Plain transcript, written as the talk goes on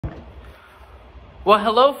Well,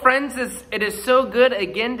 hello, friends. It is so good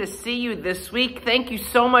again to see you this week. Thank you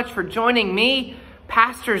so much for joining me,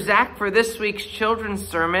 Pastor Zach, for this week's children's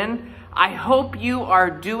sermon. I hope you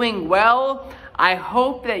are doing well. I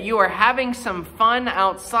hope that you are having some fun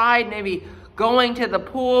outside, maybe going to the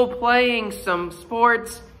pool, playing some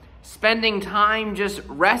sports, spending time just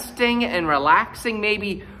resting and relaxing,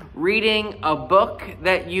 maybe reading a book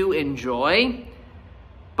that you enjoy.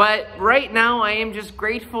 But right now, I am just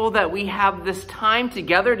grateful that we have this time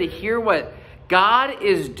together to hear what God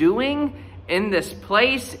is doing in this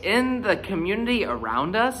place, in the community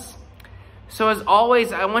around us. So as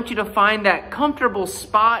always, I want you to find that comfortable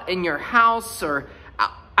spot in your house or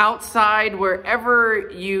outside, wherever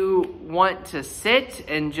you want to sit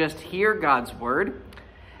and just hear God's word.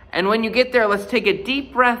 And when you get there, let's take a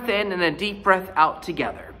deep breath in and a deep breath out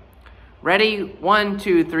together. Ready? 1,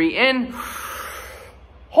 2, 3, in.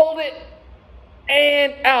 Hold it,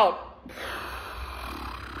 and out.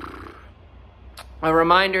 A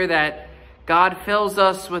reminder that God fills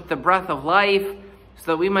us with the breath of life so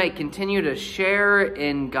that we might continue to share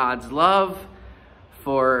in God's love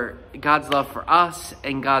for us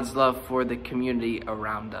and God's love for the community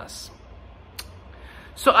around us.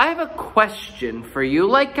 So I have a question for you,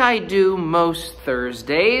 like I do most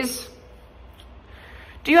Thursdays.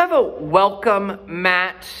 Do you have a welcome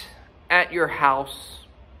mat at your house?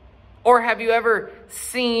 Or have you ever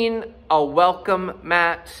seen a welcome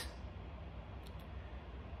mat?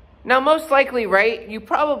 Now, most likely, right, you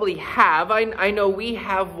probably have. I know we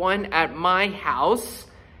have one at my house,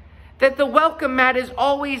 that the welcome mat is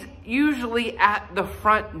always usually at the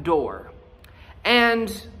front door.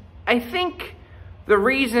 And I think the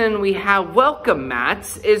reason we have welcome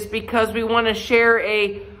mats is because we want to share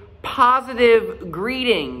a positive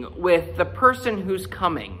greeting with the person who's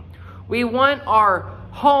coming. We want our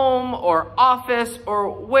home or office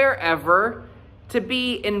or wherever to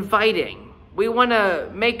be inviting. We want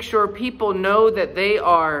to make sure people know that they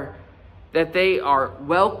are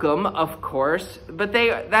welcome, of course, but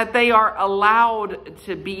that they are allowed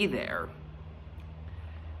to be there.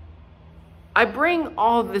 I bring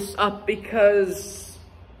all this up because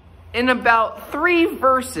in about 3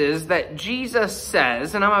 verses that Jesus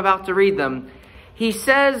says, and I'm about to read them, he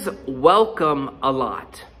says welcome a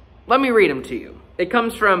lot. Let me read them to you. It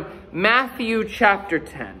comes from Matthew chapter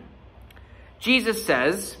 10. Jesus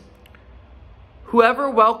says, "Whoever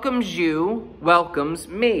welcomes you welcomes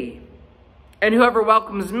me, and whoever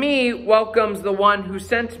welcomes me welcomes the one who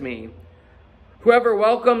sent me. Whoever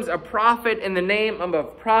welcomes a prophet in the name of a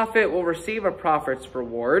prophet will receive a prophet's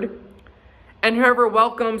reward, and whoever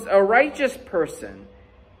welcomes a righteous person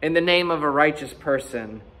in the name of a righteous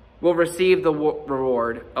person will receive the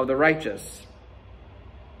reward of the righteous.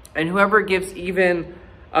 And whoever gives even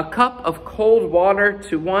a cup of cold water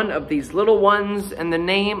to one of these little ones in the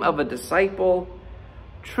name of a disciple,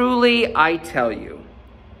 truly I tell you,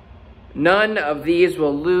 none of these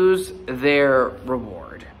will lose their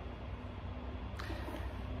reward."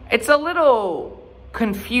 It's a little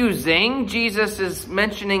confusing. Jesus is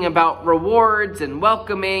mentioning about rewards and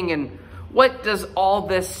welcoming, and what does all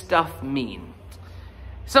this stuff mean?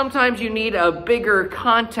 Sometimes you need a bigger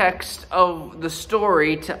context of the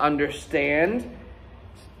story to understand.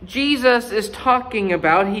 Jesus is talking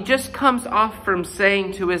about, he just comes off from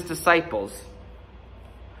saying to his disciples,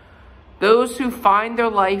 "Those who find their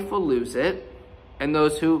life will lose it, and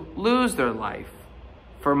those who lose their life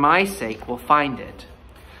for my sake will find it."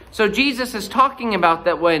 So Jesus is talking about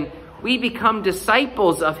that when we become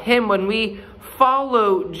disciples of him, when we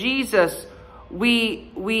follow Jesus, we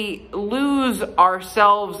lose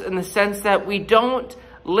ourselves in the sense that we don't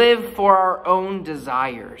live for our own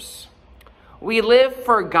desires. We live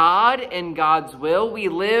for God and God's will. We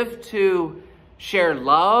live to share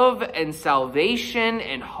love and salvation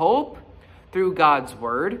and hope through God's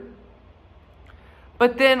word.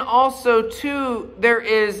 But then also, too,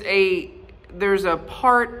 there's a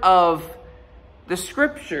part of the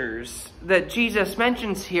scriptures that Jesus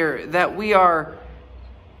mentions here that we are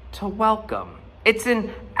to welcome. It's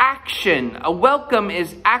an action. A welcome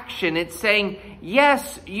is action. It's saying,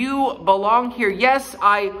 yes, you belong here. Yes,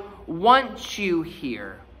 I want you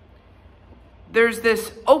here. There's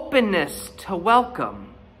this openness to welcome,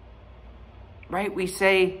 right? We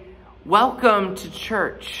say, welcome to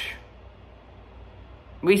church.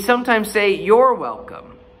 We sometimes say, you're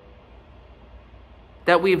welcome.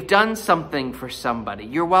 That we've done something for somebody.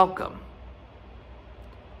 You're welcome.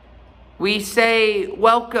 We say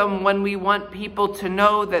welcome when we want people to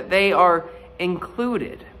know that they are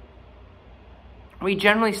included. We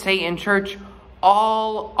generally say in church,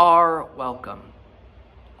 all are welcome.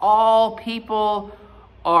 All people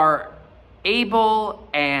are able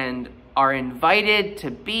and are invited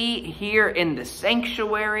to be here in the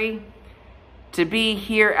sanctuary, to be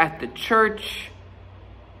here at the church,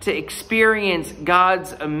 to experience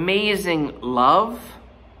God's amazing love,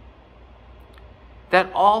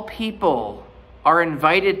 that all people are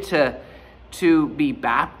invited to be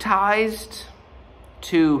baptized,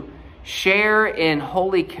 to share in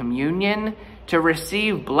Holy Communion, to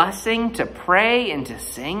receive blessing, to pray and to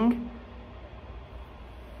sing.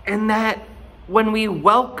 And that when we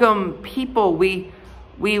welcome people, we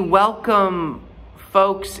welcome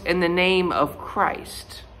folks in the name of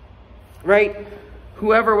Christ, right?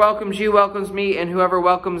 Whoever welcomes you welcomes me, and whoever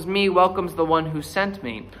welcomes me welcomes the one who sent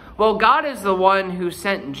me. Well, God is the one who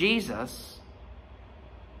sent Jesus.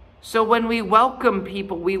 So when we welcome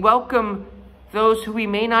people, we welcome those who we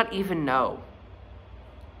may not even know.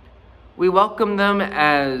 We welcome them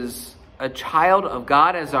as a child of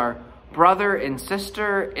God, as our brother and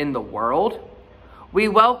sister in the world. We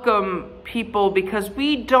welcome people because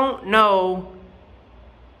we don't know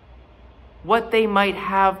what they might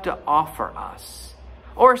have to offer us.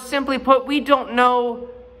 Or simply put, we don't know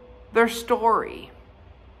their story,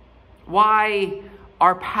 why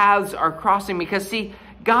our paths are crossing. Because see,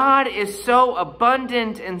 God is so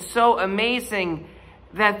abundant and so amazing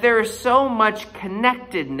that there is so much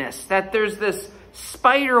connectedness, that there's this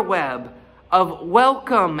spider web of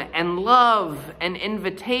welcome and love and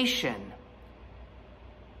invitation,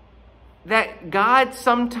 that God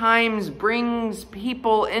sometimes brings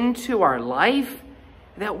people into our life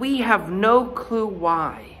that we have no clue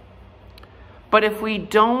why. But if we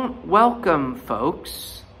don't welcome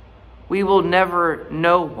folks, we will never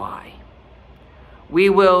know why. We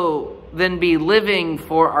will then be living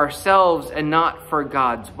for ourselves and not for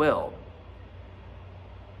God's will.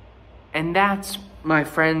 And that's, my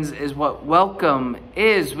friends, is what welcome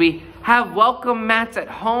is. We have welcome mats at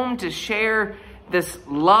home to share this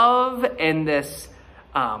love and this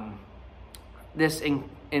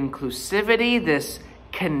inclusivity, this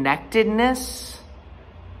connectedness.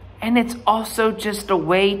 And it's also just a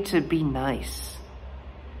way to be nice.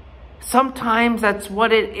 Sometimes that's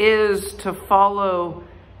what it is to follow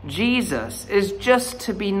Jesus, is just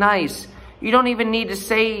to be nice. You don't even need to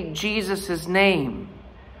say Jesus' name.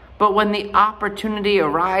 But when the opportunity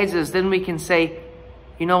arises, then we can say,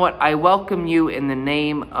 you know what, I welcome you in the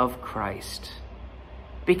name of Christ.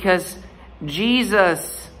 Because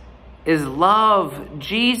Jesus is love,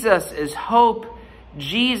 Jesus is hope,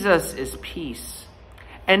 Jesus is peace.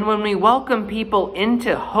 And when we welcome people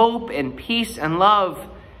into hope and peace and love,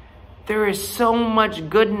 there is so much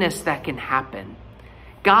goodness that can happen.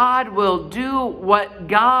 God will do what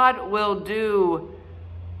God will do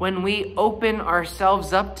when we open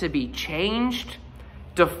ourselves up to be changed,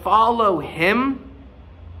 to follow Him,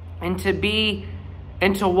 and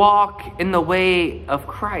to walk in the way of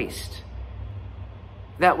Christ.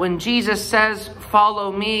 That when Jesus says,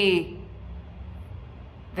 follow me,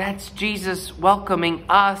 that's Jesus welcoming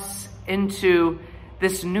us into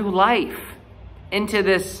this new life, into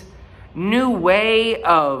this new way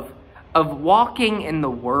of walking in the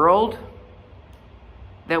world,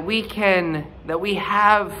 that we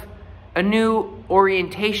have a new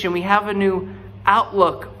orientation, we have a new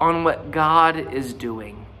outlook on what God is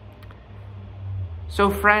doing. So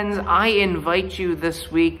friends, I invite you this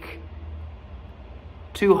week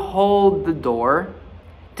to hold the door,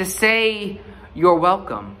 to say you're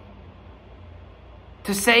welcome,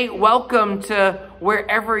 to say welcome to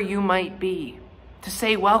wherever you might be, to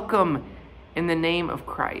say welcome in the name of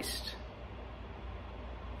Christ.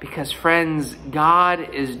 Because friends,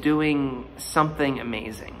 God is doing something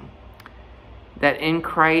amazing. That in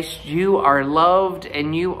Christ you are loved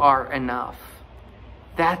and you are enough.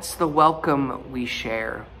 That's the welcome we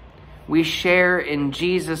share. We share in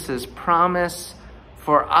Jesus' promise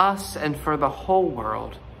for us and for the whole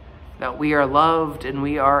world, that we are loved and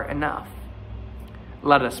we are enough.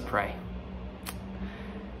 Let us pray.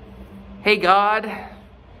 Hey God,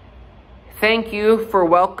 thank you for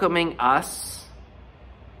welcoming us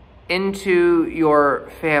into your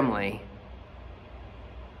family.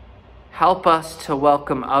 Help us to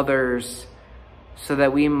welcome others so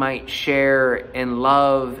that we might share in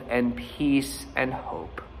love and peace and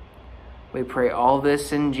hope. We pray all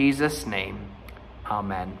this in Jesus' name.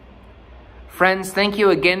 Amen. Friends, thank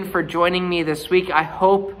you again for joining me this week. I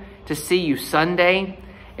hope to see you Sunday.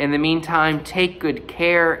 In the meantime, take good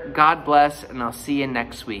care. God bless, and I'll see you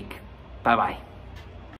next week. Bye-bye.